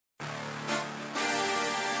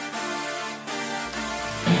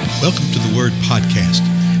Welcome to the Word Podcast.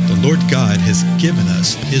 The Lord God has given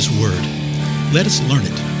us His Word. Let us learn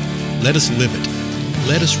it. Let us live it.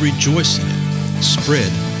 Let us rejoice in it.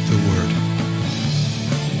 Spread the Word.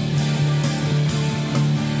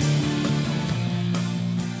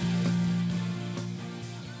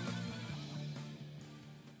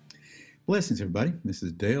 Blessings, everybody. This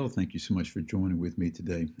is Dale. Thank you so much for joining with me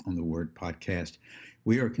today on the Word Podcast.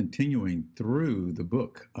 We are continuing through the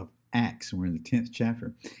book of Acts, and we're in the 10th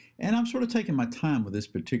chapter. And I'm sort of taking my time with this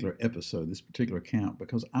particular episode, this particular account,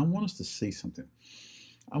 because I want us to see something.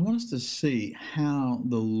 I want us to see how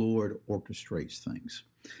the Lord orchestrates things.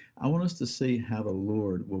 I want us to see how the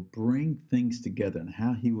Lord will bring things together and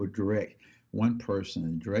how He will direct one person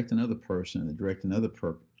and direct another person and direct another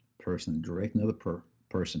person and direct another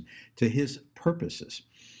person to His purposes.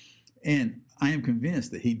 And I am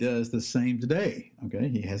convinced that He does the same today. Okay,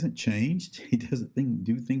 He hasn't changed. He doesn't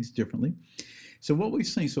do things differently. So what we've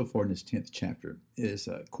seen so far in this 10th chapter is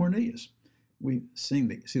Cornelius. We see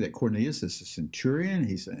that Cornelius is a centurion.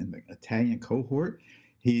 He's in the Italian cohort.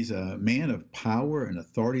 He's a man of power and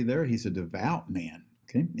authority there. He's a devout man.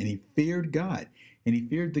 Okay, and he feared God. And he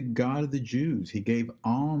feared the God of the Jews. He gave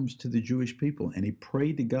alms to the Jewish people, and he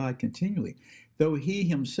prayed to God continually, though he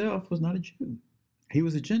himself was not a Jew. He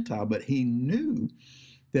was a Gentile, but he knew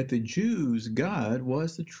that the Jews' God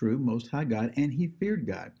was the true Most High God, and he feared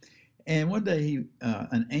God. And one day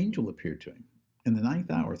an angel appeared to him in the 9th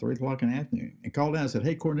hour, 3 o'clock in the afternoon, and called down and said,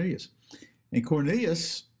 "Hey, Cornelius." And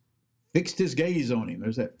Cornelius fixed his gaze on him.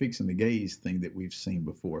 There's that fixing the gaze thing that we've seen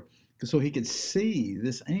before. So he could see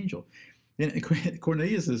this angel. And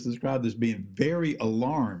Cornelius is described as being very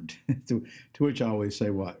alarmed, to which I always say,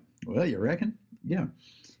 what? Well, you reckon? Yeah.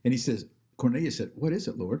 And he says, Cornelius said, "What is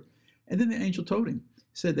it, Lord?" And then the angel told him,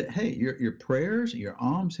 said that, hey, your prayers, your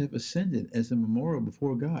alms have ascended as a memorial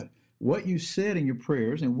before God. What you said in your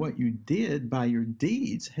prayers and what you did by your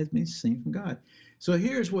deeds has been seen from God. So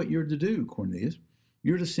here's what you're to do, Cornelius.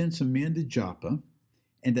 You're to send some men to Joppa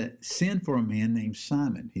and to send for a man named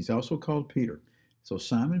Simon. He's also called Peter. So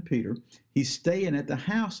Simon Peter, he's staying at the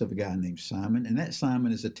house of a guy named Simon, and that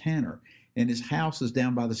Simon is a tanner, and his house is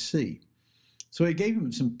down by the sea. So he gave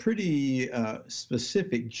him some pretty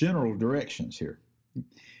specific general directions here.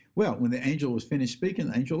 Well, when the angel was finished speaking,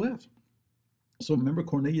 the angel left. So remember,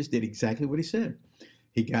 Cornelius did exactly what he said.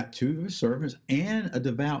 He got 2 of his servants and a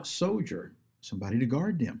devout soldier, somebody to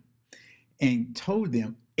guard them, and told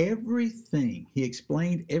them everything. He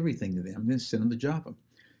explained everything to them, then sent them to Joppa.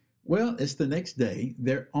 Well, it's the next day.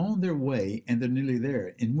 They're on their way, and they're nearly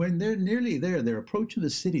there. And when they're nearly there, they're approaching the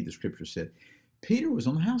city, the scripture said. Peter was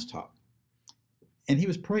on the housetop, and he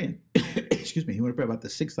was praying. Excuse me. He went to pray about the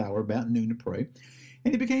 6th hour, about noon to pray,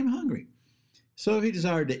 and he became hungry. So he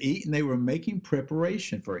desired to eat, and they were making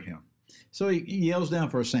preparation for him. So he yells down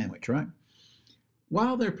for a sandwich, right?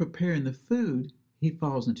 While they're preparing the food, he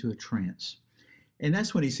falls into a trance. And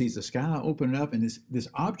that's when he sees the sky open up, and this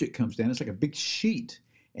object comes down. It's like a big sheet,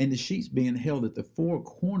 and the sheet's being held at the 4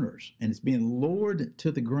 corners, and it's being lowered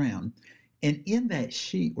to the ground. And in that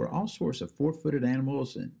sheet were all sorts of 4-footed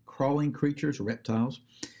animals and crawling creatures, reptiles,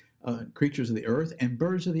 creatures of the earth, and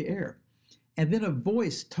birds of the air. And then a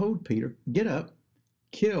voice told Peter, "Get up,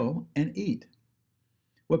 kill, and eat."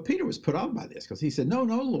 Well, Peter was put off by this because he said, "No,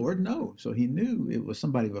 no, Lord, no." So he knew it was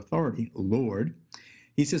somebody of authority, Lord.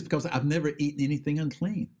 He says, "Because I've never eaten anything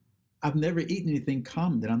unclean. I've never eaten anything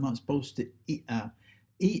common that I'm not supposed to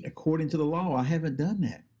eat according to the law. I haven't done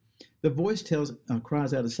that." The voice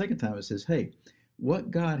cries out a second time. It says, "Hey,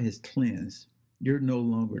 what God has cleansed, you're no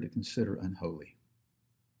longer to consider unholy."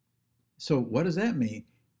 So what does that mean?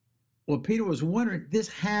 Well, Peter was wondering, this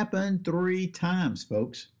happened 3 times,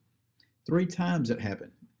 folks. 3 times it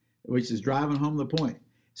happened, which is driving home the point.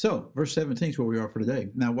 So, verse 17 is where we are for today.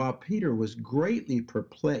 Now, while Peter was greatly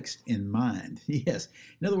perplexed in mind, yes,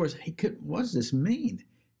 in other words, what does this mean?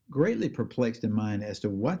 Greatly perplexed in mind as to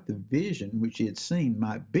what the vision which he had seen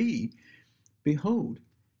might be, behold,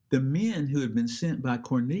 the men who had been sent by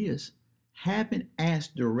Cornelius, having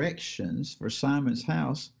asked directions for Simon's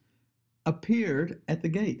house, appeared at the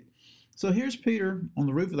gate. So here's Peter on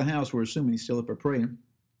the roof of the house. We're assuming he's still up there praying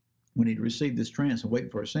when he'd received this trance and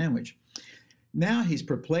waiting for a sandwich. Now he's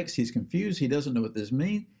perplexed. He's confused. He doesn't know what this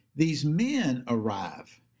means. These men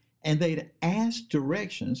arrive, and they'd asked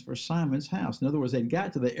directions for Simon's house. In other words, they'd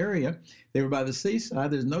got to the area. They were by the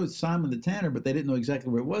seaside. There's no Simon the tanner, but they didn't know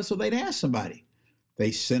exactly where it was, so they'd asked somebody.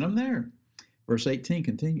 They sent them there. Verse 18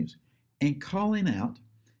 continues, and calling out,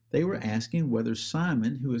 they were asking whether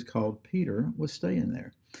Simon, who is called Peter, was staying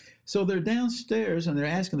there. So they're downstairs, and they're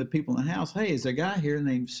asking the people in the house, "Hey, is there a guy here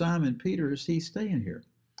named Simon Peter? Is he staying here?"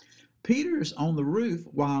 Peter's on the roof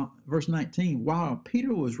verse 19, while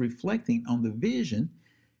Peter was reflecting on the vision,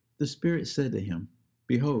 the Spirit said to him,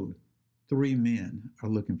 behold, 3 men are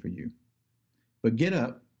looking for you. But get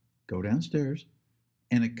up, go downstairs,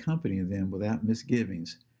 and accompany them without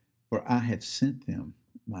misgivings, for I have sent them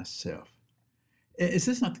myself. Is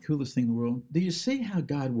this not the coolest thing in the world? Do you see how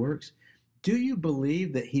God works? Do you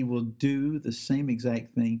believe that he will do the same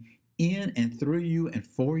exact thing in and through you and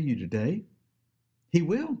for you today? He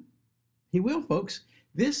will. He will, folks.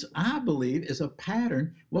 This, I believe, is a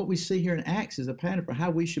pattern. What we see here in Acts is a pattern for how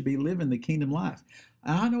we should be living the kingdom life.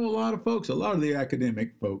 I know a lot of folks, a lot of the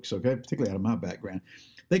academic folks, okay, particularly out of my background,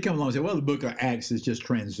 they come along and say, well, the book of Acts is just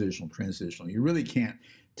transitional. You really can't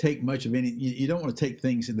take much of any, you don't want to take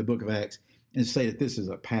things in the book of Acts and say that this is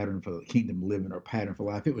a pattern for the kingdom living or a pattern for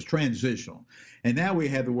life. It was transitional. And now we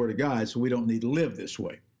have the word of God, so we don't need to live this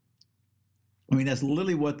way. I mean, that's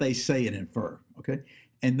literally what they say and infer, okay?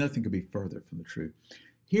 And nothing could be further from the truth.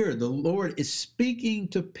 Here, the Lord is speaking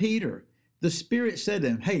to Peter. The Spirit said to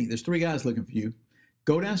him, hey, there's 3 guys looking for you.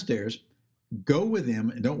 Go downstairs, go with them,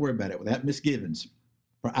 and don't worry about it without misgivings,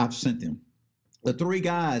 for I've sent them. The 3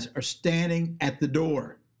 guys are standing at the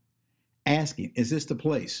door asking, is this the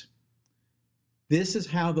place? This is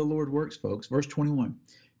how the Lord works, folks. Verse 21,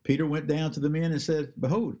 Peter went down to the men and said,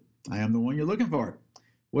 behold, I am the one you're looking for.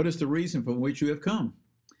 What is the reason for which you have come?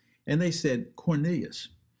 And they said, Cornelius,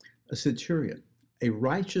 a centurion, a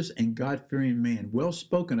righteous and God-fearing man, well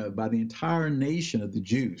spoken of by the entire nation of the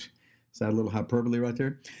Jews. Is that a little hyperbole right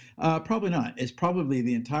there? Probably not. It's probably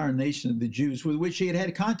the entire nation of the Jews with which he had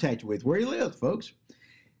had contact with, where he lived, folks.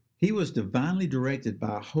 He was divinely directed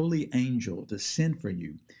by a holy angel to send for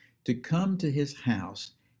you, to come to his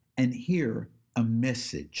house and hear a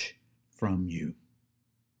message from you.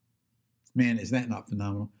 Man, is that not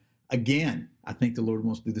phenomenal? Again, I think the Lord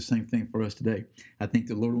wants to do the same thing for us today. I think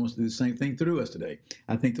the Lord wants to do the same thing through us today.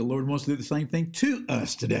 I think the Lord wants to do the same thing to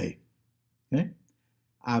us today. Okay?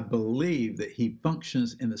 I believe that he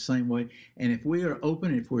functions in the same way. And if we are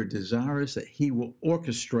open, if we're desirous, that he will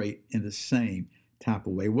orchestrate in the same type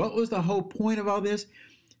of way. What was the whole point of all this?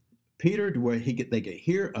 Peter, to where they could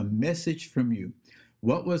hear a message from you.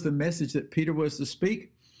 What was the message that Peter was to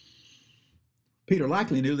speak? Peter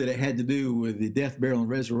likely knew that it had to do with the death, burial, and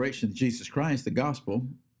resurrection of Jesus Christ, the gospel,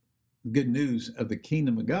 the good news of the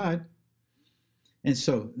kingdom of God. And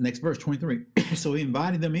so, next verse, 23. So he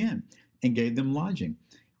invited them in and gave them lodging.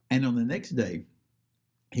 And on the next day,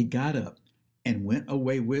 he got up and went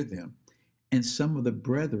away with them. And some of the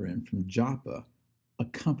brethren from Joppa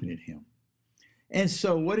accompanied him. And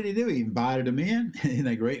so what did he do? He invited them in. Isn't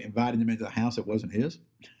that great? Invited them into the house that wasn't his.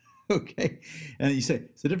 Okay. And you say,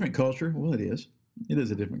 it's a different culture. Well, it is. It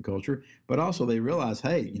is a different culture. But also they realize,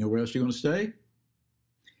 hey, you know where else you're going to stay?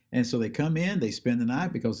 And so they come in, they spend the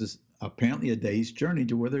night because it's apparently a day's journey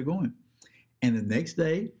to where they're going. And the next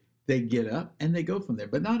day they get up and they go from there.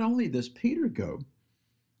 But not only does Peter go,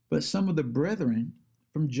 but some of the brethren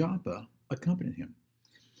from Joppa accompanied him.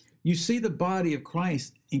 You see the body of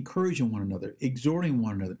Christ encouraging one another, exhorting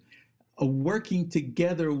one another, working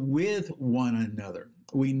together with one another.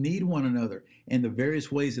 We need one another in the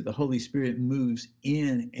various ways that the Holy Spirit moves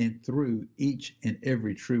in and through each and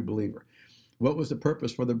every true believer. What was the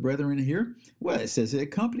purpose for the brethren here? Well, it says it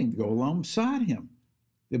accompanied him, to go alongside him,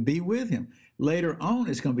 to be with him. Later on,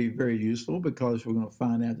 it's going to be very useful because we're going to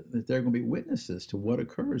find out that they're going to be witnesses to what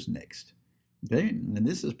occurs next. Okay? And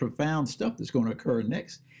this is profound stuff that's going to occur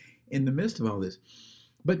next in the midst of all this.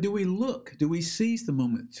 But do we seize the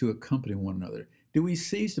moment to accompany one another? Do we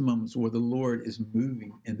seize the moments where the Lord is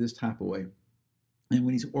moving in this type of way and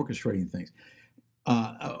when he's orchestrating things?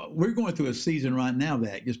 We're going through a season right now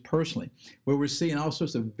that, just personally, where we're seeing all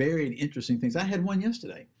sorts of varied, interesting things. I had one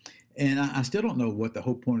yesterday, and I still don't know what the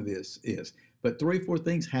whole point of this is, but 3 or 4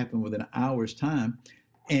 things happened within an hour's time.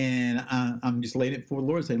 And I'm just laying it before the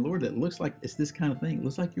Lord, saying, Lord, it looks like it's this kind of thing. It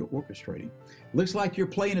looks like you're orchestrating. It looks like you're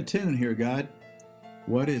playing a tune here, God.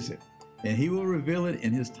 What is it? And he will reveal it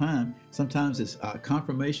in his time. Sometimes it's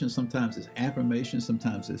confirmation. Sometimes it's affirmation.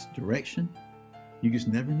 Sometimes it's direction. You just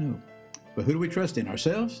never know. But who do we trust in,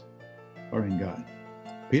 ourselves or in God?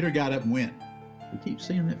 Peter got up and went. We keep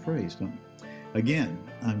seeing that phrase, don't we? Again,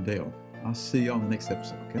 I'm Dale. I'll see you on the next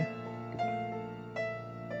episode, okay?